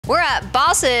We're at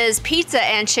Boss's Pizza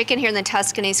and Chicken here in the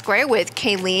Tuscany Square with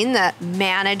Kayleen, the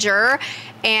manager,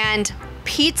 and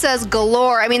pizzas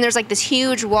galore. I mean, there's like this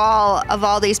huge wall of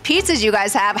all these pizzas you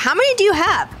guys have. How many do you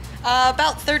have?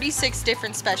 About 36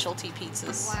 different specialty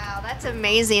pizzas. Wow, that's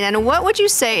amazing. And what would you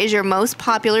say is your most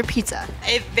popular pizza?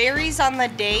 It varies on the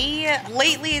day.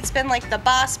 Lately, it's been like the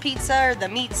Boss Pizza or the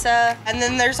Pizza. And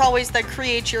then there's always the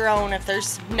create your own if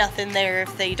there's nothing there,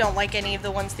 if they don't like any of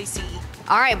the ones they see.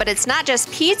 All right, but it's not just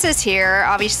pizzas here.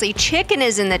 Obviously, chicken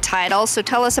is in the title. So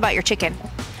tell us about your chicken.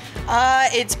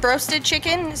 It's roasted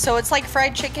chicken, so it's like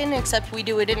fried chicken, except we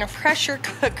do it in a pressure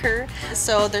cooker,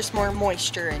 so there's more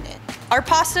moisture in it. Our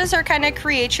pastas are kind of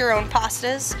create your own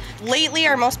pastas. Lately,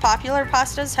 our most popular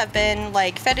pastas have been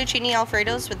like fettuccine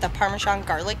alfredos with the Parmesan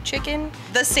garlic chicken.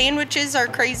 The sandwiches are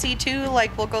crazy too,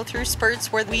 like we'll go through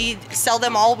spurts where we sell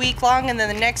them all week long, and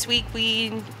then the next week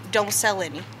we don't sell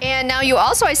any. And now you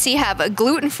also, I see, have a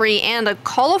gluten-free and a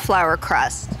cauliflower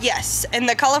crust. Yes, and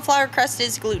the cauliflower crust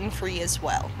is gluten-free as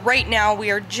well. Right now,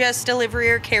 we are just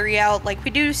delivery or carry out. Like, we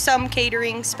do some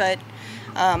caterings, but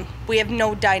we have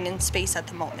no dine-in space at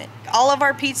the moment. All of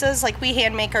our pizzas, like, we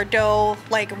hand make our dough.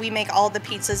 Like, we make all the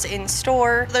pizzas in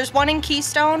store. There's one in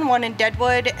Keystone, one in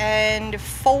Deadwood, and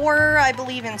 4, I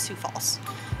believe, in Sioux Falls.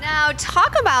 Now,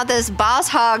 talk about this Boss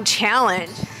Hog Challenge.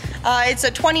 It's a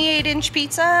 28-inch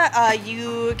pizza.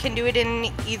 You can do it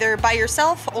in either by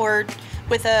yourself or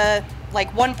with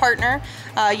one partner.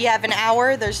 You have an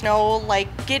hour. There's no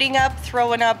like getting up,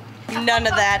 throwing up, none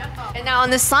of that. And now on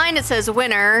the sign it says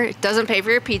winner, it doesn't pay for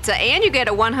your pizza, and you get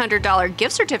a $100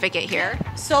 gift certificate here.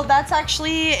 So that's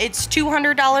actually, it's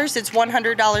 $200, it's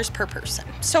 $100 per person.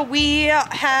 So we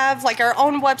have like our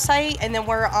own website, and then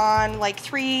we're on like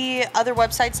 3 other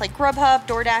websites like Grubhub,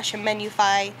 DoorDash, and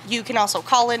Menufy. You can also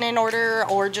call in an order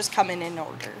or just come in and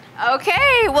order.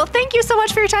 Okay, well thank you so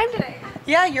much for your time today.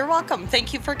 Yeah, you're welcome.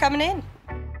 Thank you for coming in.